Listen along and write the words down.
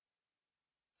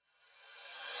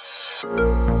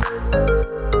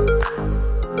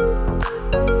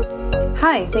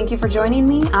Hi, thank you for joining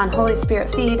me on Holy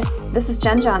Spirit Feed. This is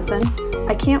Jen Johnson.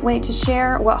 I can't wait to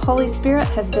share what Holy Spirit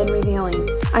has been revealing.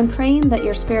 I'm praying that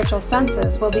your spiritual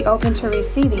senses will be open to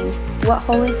receiving what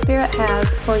Holy Spirit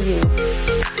has for you.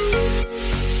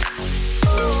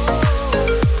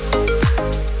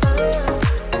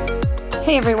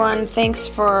 Hey everyone, thanks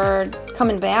for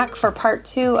coming back for part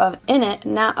 2 of In It,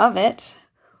 Not of It.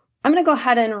 I'm going to go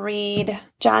ahead and read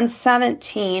John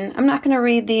 17. I'm not going to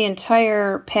read the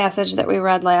entire passage that we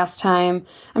read last time.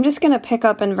 I'm just going to pick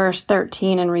up in verse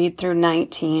 13 and read through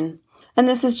 19. And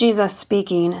this is Jesus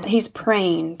speaking. He's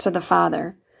praying to the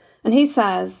Father. And he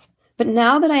says, "But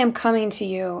now that I am coming to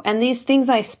you, and these things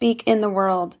I speak in the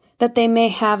world, that they may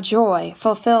have joy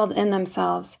fulfilled in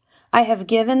themselves, I have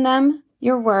given them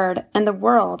your word, and the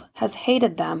world has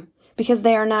hated them, because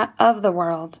they are not of the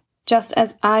world, just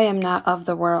as I am not of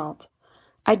the world.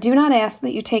 I do not ask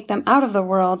that you take them out of the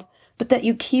world, but that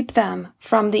you keep them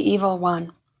from the evil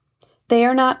one. They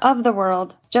are not of the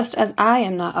world, just as I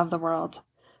am not of the world.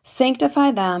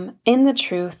 Sanctify them in the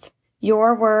truth.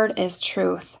 Your word is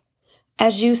truth.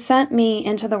 As you sent me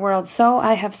into the world, so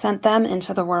I have sent them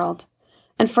into the world.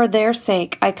 And for their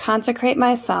sake I consecrate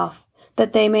myself,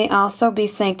 that they may also be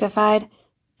sanctified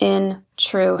in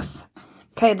truth."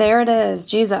 Okay, there it is,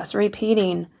 Jesus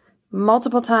repeating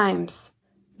multiple times,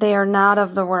 "They are not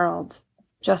of the world,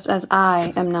 just as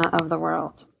I am not of the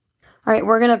world." All right,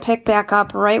 we're going to pick back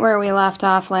up right where we left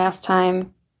off last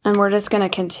time, and we're just going to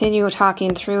continue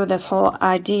talking through this whole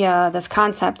idea, this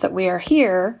concept that we are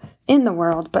here in the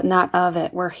world, but not of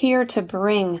it. We're here to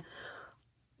bring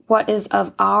what is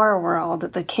of our world,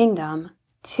 the kingdom,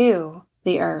 to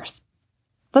the earth.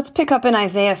 Let's pick up in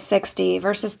Isaiah 60,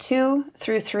 verses 2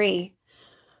 through 3.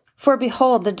 "For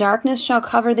behold, the darkness shall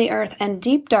cover the earth, and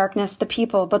deep darkness the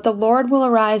people, but the Lord will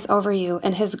arise over you,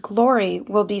 and his glory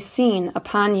will be seen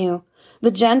upon you. The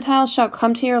Gentiles shall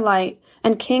come to your light,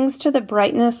 and kings to the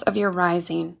brightness of your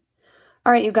rising."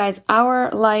 All right, you guys, our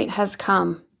light has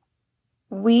come.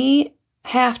 We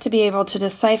have to be able to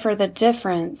decipher the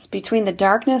difference between the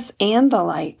darkness and the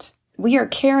light. We are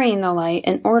carrying the light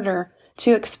in order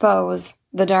to expose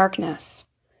the darkness.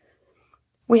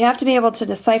 We have to be able to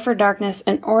decipher darkness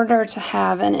in order to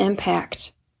have an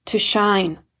impact, to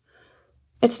shine.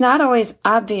 It's not always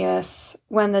obvious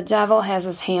when the devil has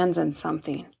his hands in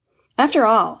something. After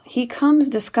all, he comes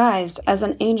disguised as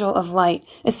an angel of light.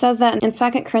 It says that in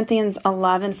 2 Corinthians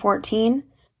 11:14.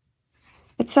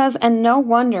 It says, "And no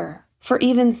wonder, for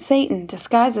even Satan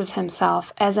disguises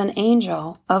himself as an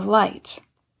angel of light."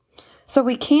 So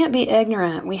we can't be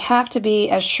ignorant. We have to be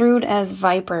as shrewd as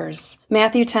vipers.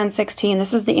 Matthew 10:16,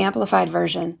 this is the Amplified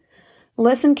Version.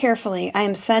 "Listen carefully. I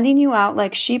am sending you out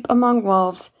like sheep among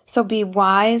wolves, so be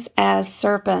wise as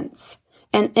serpents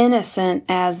and innocent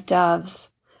as doves,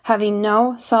 having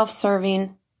no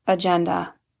self-serving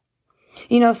agenda."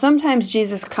 You know, sometimes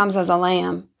Jesus comes as a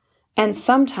lamb and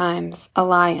sometimes a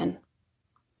lion.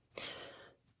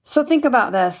 So think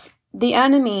about this. The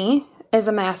enemy is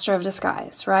a master of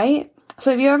disguise, right? So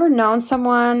have you ever known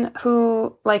someone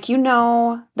who,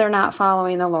 they're not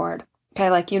following the Lord?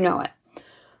 Okay, it.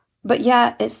 But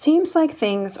yet, it seems like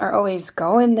things are always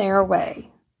going their way,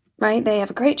 right? They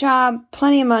have a great job,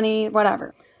 plenty of money,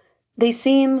 whatever. They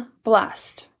seem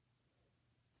blessed.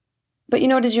 But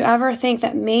did you ever think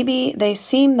that maybe they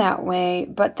seem that way,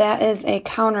 but that is a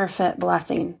counterfeit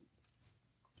blessing?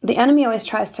 The enemy always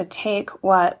tries to take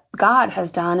what God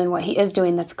has done and what he is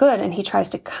doing that's good, and he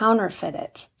tries to counterfeit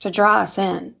it, to draw us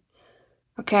in.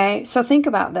 Okay, so think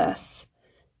about this.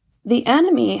 The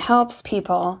enemy helps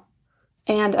people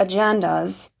and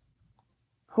agendas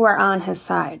who are on his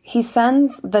side. He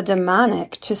sends the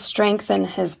demonic to strengthen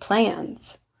his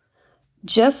plans,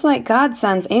 just like God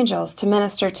sends angels to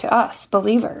minister to us,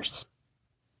 believers.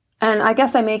 And I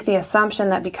guess I make the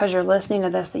assumption that because you're listening to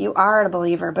this, that you are a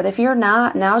believer. But if you're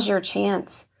not, now's your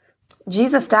chance.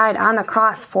 Jesus died on the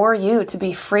cross for you to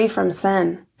be free from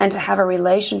sin and to have a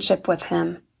relationship with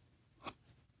him.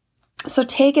 So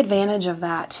take advantage of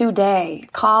that today.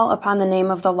 Call upon the name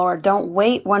of the Lord. Don't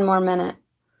wait one more minute.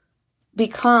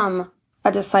 Become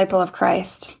a disciple of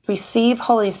Christ. Receive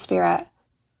Holy Spirit.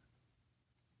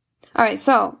 All right,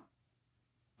 so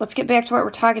let's get back to what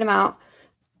we're talking about.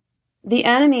 The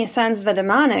enemy sends the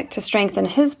demonic to strengthen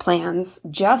his plans,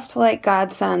 just like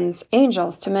God sends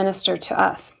angels to minister to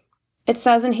us. It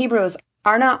says in Hebrews,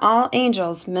 "Are not all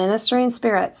angels ministering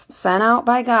spirits sent out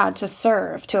by God to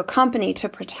serve, to accompany, to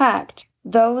protect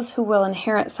those who will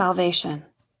inherit salvation?"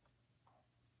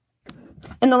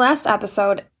 In the last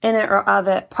episode, In It or Of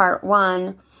It, Part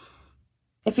 1,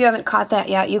 If you haven't caught that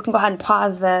yet, you can go ahead and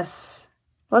pause this,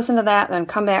 listen to that, then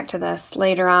come back to this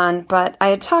later on. But I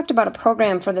had talked about a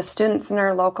program for the students in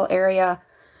our local area,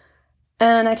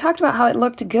 and I talked about how it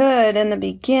looked good in the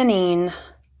beginning,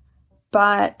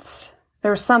 but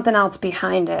there was something else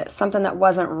behind it, something that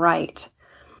wasn't right.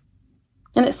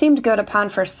 And it seemed good upon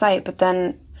first sight, but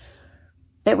then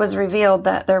it was revealed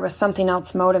that there was something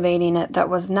else motivating it that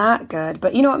was not good.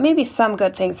 But you know what? Maybe some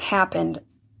good things happened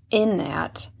in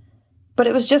that, but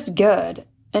it was just good.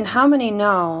 And how many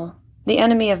know the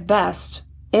enemy of best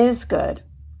is good?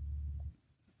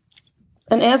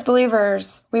 And as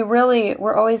believers,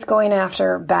 we're always going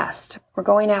after best. We're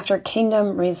going after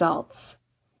kingdom results.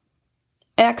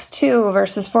 Acts 2,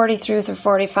 verses 43 through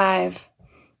 45.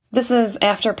 This is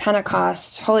after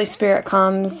Pentecost. Holy Spirit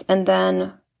comes, and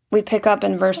then we pick up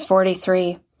in verse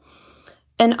 43.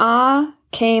 And awe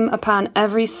came upon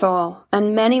every soul,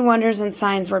 and many wonders and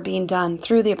signs were being done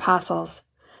through the apostles.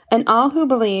 And all who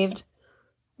believed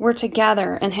were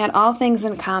together and had all things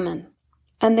in common.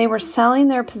 And they were selling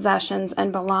their possessions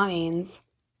and belongings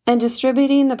and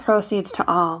distributing the proceeds to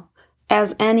all,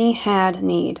 as any had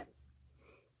need.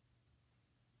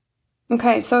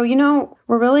 Okay, so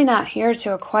we're really not here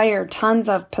to acquire tons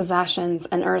of possessions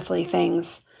and earthly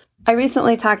things. I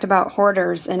recently talked about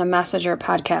hoarders in a Messenger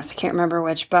podcast, I can't remember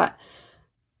which, but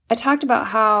I talked about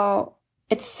how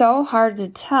it's so hard to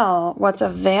tell what's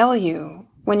of value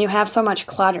when you have so much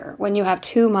clutter, when you have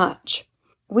too much.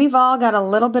 We've all got a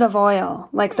little bit of oil,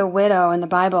 like the widow in the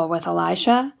Bible with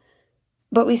Elisha,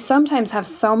 but we sometimes have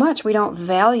so much we don't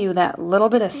value that little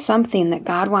bit of something that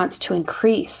God wants to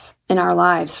increase in our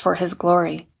lives for His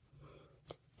glory.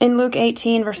 In Luke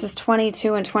 18, verses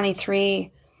 22 and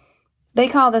 23, they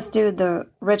call this dude the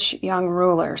rich young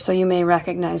ruler, so you may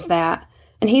recognize that.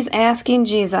 And he's asking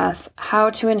Jesus how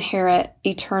to inherit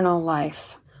eternal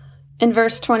life. In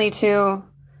verse 22,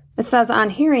 it says, on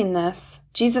hearing this,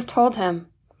 Jesus told him,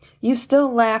 you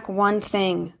still lack one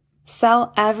thing.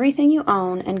 Sell everything you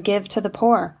own and give to the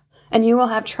poor, and you will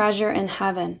have treasure in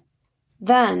heaven.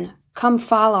 Then come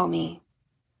follow me.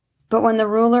 But when the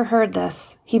ruler heard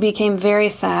this, he became very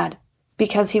sad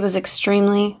because he was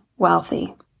extremely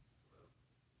wealthy.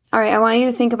 All right, I want you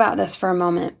to think about this for a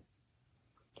moment.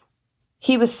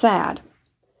 He was sad.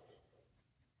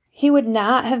 He would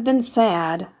not have been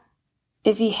sad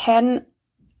if he hadn't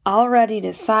already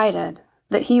decided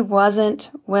that he wasn't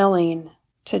willing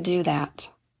to do that.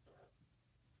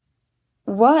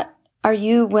 What are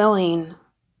you willing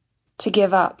to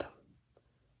give up?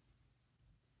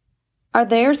 Are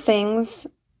there things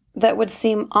that would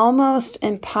seem almost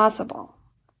impossible,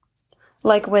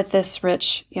 like with this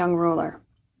rich young ruler?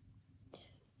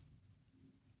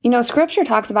 Scripture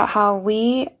talks about how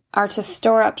we are to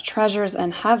store up treasures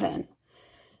in heaven.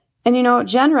 And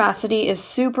generosity is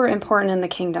super important in the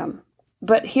kingdom.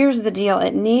 But here's the deal.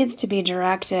 It needs to be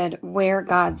directed where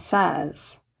God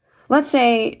says. Let's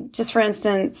say, just for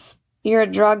instance, you're a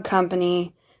drug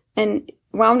company and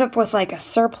wound up with like a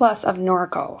surplus of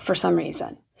Norco for some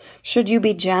reason. Should you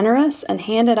be generous and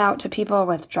hand it out to people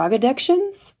with drug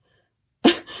addictions?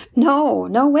 No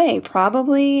way.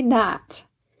 Probably not.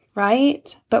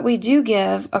 Right? But we do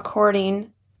give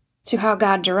according to how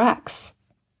God directs.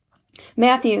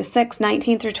 Matthew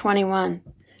 6:19 through 21.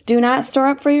 Do not store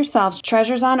up for yourselves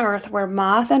treasures on earth where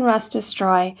moth and rust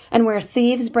destroy and where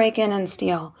thieves break in and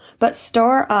steal, but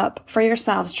store up for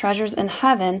yourselves treasures in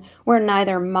heaven where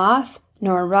neither moth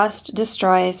nor rust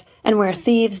destroys and where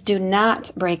thieves do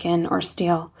not break in or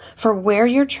steal. For where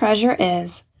your treasure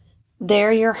is,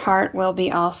 there your heart will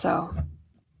be also.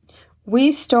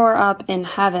 We store up in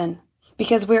heaven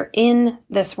because we're in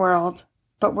this world,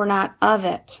 but we're not of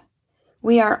it.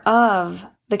 We are of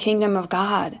the kingdom of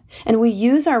God, and we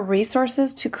use our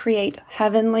resources to create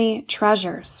heavenly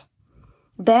treasures.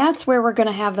 That's where we're going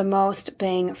to have the most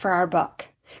bang for our buck.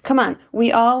 Come on,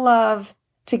 we all love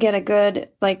to get a good,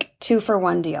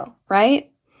 2-for-1 deal,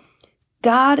 right?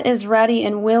 God is ready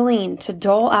and willing to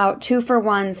dole out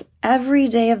 2-for-1s every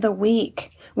day of the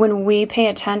week when we pay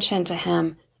attention to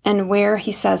Him and where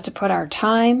He says to put our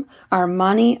time, our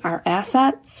money, our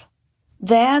assets.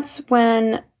 That's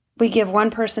when we give one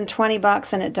person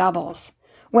 $20 and it doubles.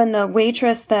 When the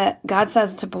waitress that God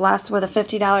says to bless with a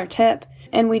 $50 tip,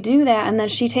 and we do that, and then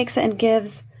she takes it and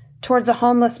gives towards a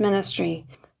homeless ministry.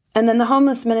 And then the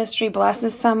homeless ministry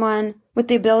blesses someone with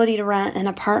the ability to rent an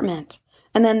apartment.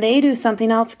 And then they do something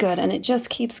else good, and it just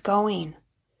keeps going.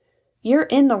 You're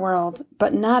in the world,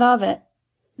 but not of it.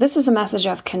 This is a message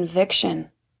of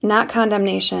conviction, not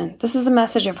condemnation. This is a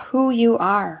message of who you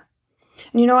are.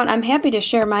 And you know what? I'm happy to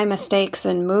share my mistakes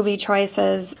and movie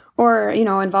choices or,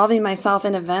 involving myself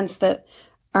in events that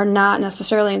are not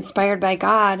necessarily inspired by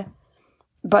God,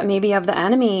 but maybe of the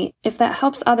enemy, if that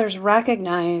helps others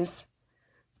recognize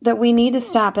that we need to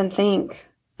stop and think,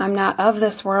 I'm not of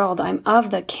this world, I'm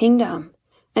of the kingdom,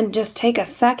 and just take a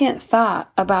second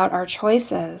thought about our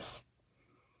choices.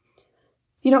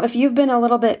 If you've been a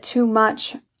little bit too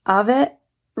much of it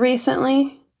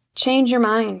recently, change your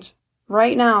mind.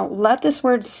 Right now, let this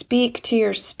word speak to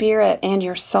your spirit and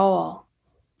your soul.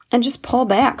 And just pull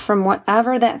back from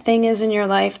whatever that thing is in your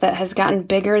life that has gotten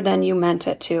bigger than you meant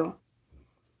it to.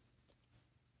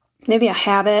 Maybe a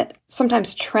habit,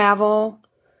 sometimes travel,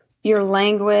 your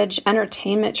language,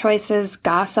 entertainment choices,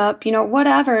 gossip,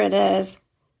 whatever it is.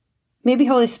 Maybe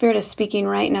Holy Spirit is speaking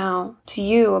right now to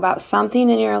you about something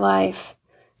in your life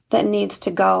that needs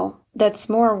to go, that's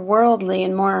more worldly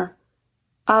and more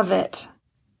of it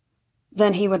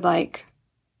than He would like.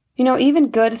 Even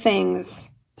good things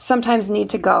sometimes need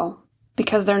to go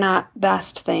because they're not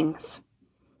best things.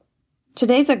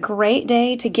 Today's a great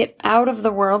day to get out of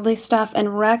the worldly stuff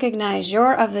and recognize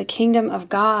you're of the kingdom of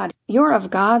God. You're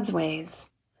of God's ways.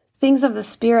 Things of the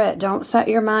Spirit. Don't set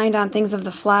your mind on things of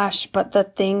the flesh, but the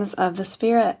things of the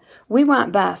Spirit. We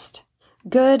want best.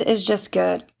 Good is just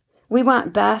good. We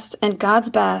want best, and God's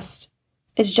best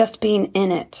is just being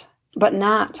in it, but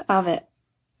not of it.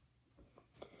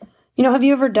 Have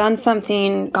you ever done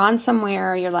something, gone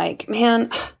somewhere, you're like,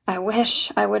 man, I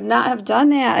wish I would not have done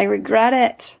that. I regret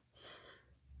it.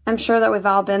 I'm sure that we've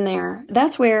all been there.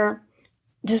 That's where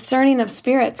discerning of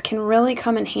spirits can really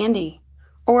come in handy.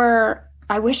 Or,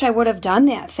 I wish I would have done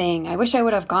that thing. I wish I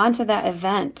would have gone to that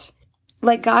event.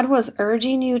 Like God was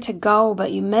urging you to go,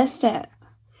 but you missed it.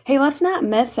 Hey, let's not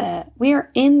miss it. We are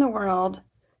in the world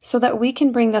so that we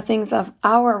can bring the things of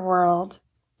our world,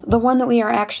 the one that we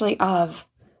are actually of,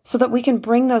 so that we can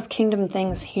bring those kingdom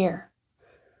things here.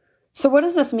 So what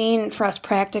does this mean for us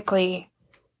practically?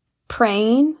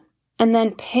 Praying and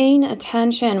then paying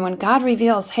attention when God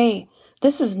reveals, hey,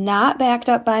 this is not backed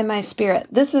up by my spirit.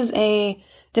 This is a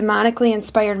demonically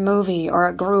inspired movie or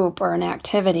a group or an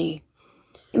activity.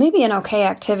 It may be an okay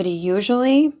activity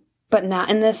usually, but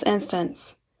not in this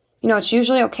instance. It's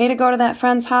usually okay to go to that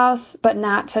friend's house, but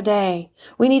not today.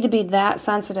 We need to be that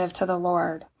sensitive to the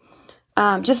Lord.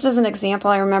 Just as an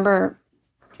example, I remember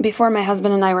before my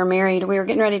husband and I were married, we were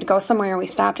getting ready to go somewhere. We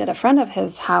stopped at a friend of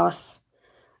his house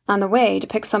on the way to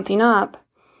pick something up.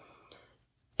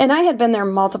 And I had been there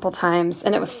multiple times,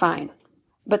 and it was fine.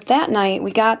 But that night,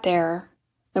 we got there,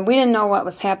 and we didn't know what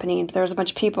was happening. There was a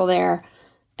bunch of people there,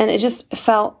 and it just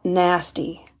felt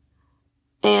nasty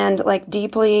and like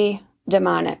deeply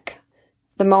demonic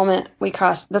the moment we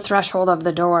crossed the threshold of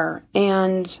the door.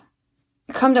 And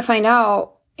come to find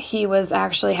out, he was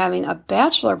actually having a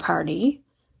bachelor party,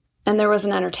 and there was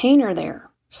an entertainer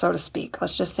there, so to speak.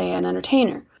 Let's just say an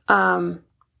entertainer.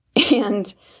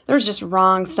 And there was just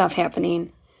wrong stuff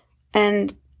happening.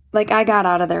 And I got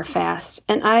out of there fast.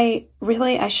 And I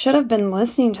should have been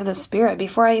listening to the Spirit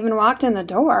before I even walked in the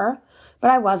door,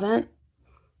 but I wasn't.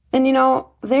 And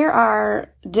there are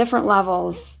different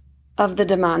levels of the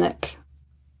demonic.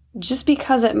 Just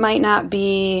because it might not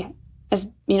be as,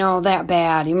 that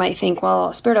bad. You might think, well,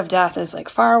 a spirit of death is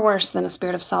far worse than a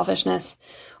spirit of selfishness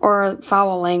or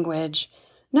foul language.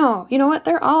 No, you know what?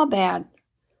 They're all bad.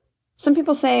 Some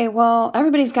people say, well,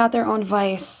 everybody's got their own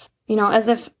vice, as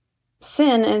if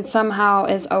sin and somehow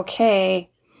is okay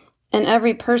and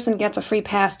every person gets a free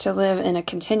pass to live in a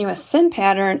continuous sin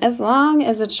pattern as long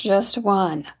as it's just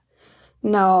one.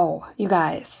 No, you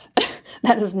guys,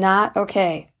 that is not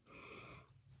okay.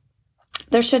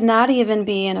 There should not even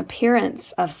be an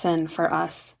appearance of sin for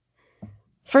us.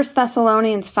 1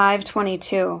 Thessalonians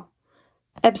 5:22,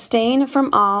 abstain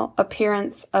from all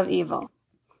appearance of evil.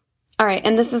 All right,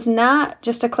 and this is not,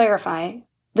 just to clarify,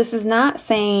 this is not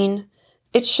saying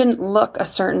it shouldn't look a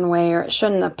certain way or it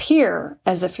shouldn't appear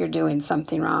as if you're doing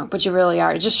something wrong, but you really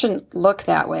are. It just shouldn't look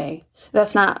that way.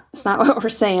 It's not what we're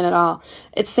saying at all.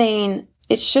 It's saying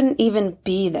it shouldn't even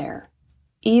be there.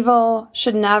 Evil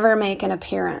should never make an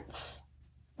appearance.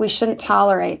 We shouldn't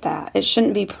tolerate that. It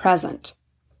shouldn't be present.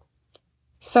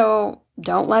 So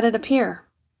don't let it appear.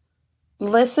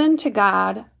 Listen to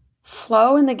God,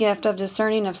 flow in the gift of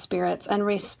discerning of spirits, and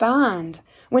respond.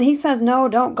 When He says no,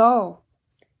 don't go.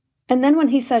 And then when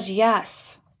He says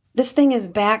yes, this thing is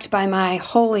backed by my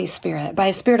Holy Spirit, by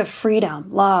a spirit of freedom,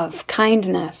 love,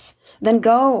 kindness, then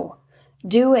go.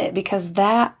 Do it, because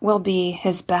that will be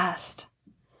His best.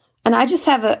 And I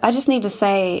just need to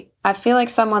say, I feel like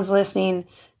someone's listening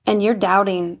and you're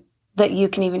doubting that you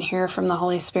can even hear from the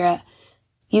Holy Spirit.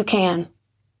 You can.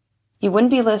 You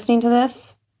wouldn't be listening to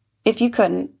this if you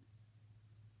couldn't.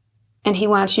 And he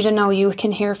wants you to know you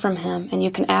can hear from him and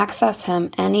you can access him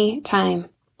anytime,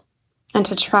 and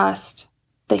to trust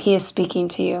that he is speaking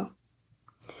to you.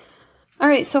 All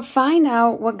right, so find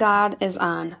out what God is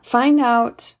on. Find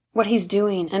out what he's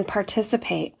doing and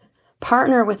participate.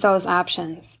 Partner with those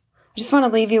options. I just want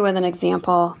to leave you with an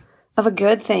example of a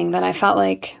good thing that I felt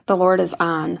like the Lord is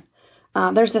on.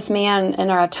 There's this man in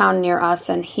our town near us,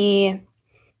 and he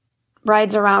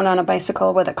rides around on a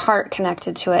bicycle with a cart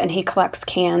connected to it, and he collects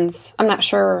cans. I'm not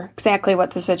sure exactly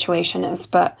what the situation is,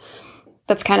 but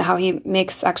that's kind of how he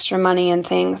makes extra money and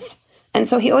things. And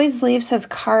so he always leaves his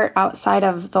cart outside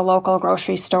of the local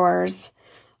grocery stores.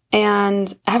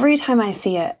 And every time I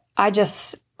see it,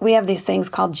 we have these things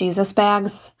called Jesus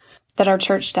bags that our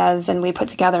church does, and we put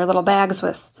together little bags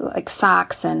with like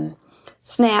socks and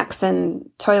snacks and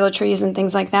toiletries and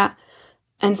things like that.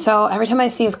 And so every time I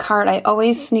see his cart, I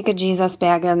always sneak a Jesus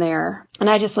bag in there, and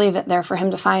I just leave it there for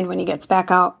him to find when he gets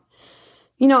back out.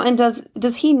 And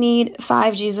does he need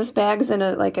 5 Jesus bags in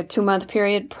a 2-month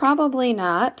period? Probably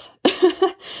not.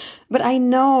 But I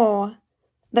know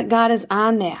that God is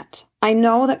on that. I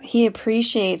know that he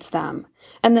appreciates them,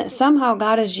 and that somehow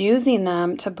God is using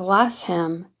them to bless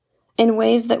him in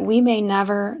ways that we may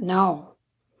never know.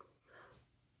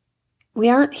 We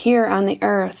aren't here on the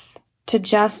earth to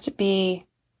just be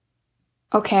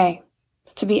okay,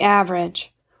 to be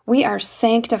average. We are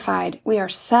sanctified. We are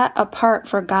set apart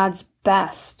for God's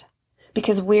best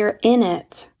because we're in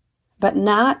it, but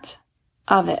not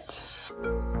of it.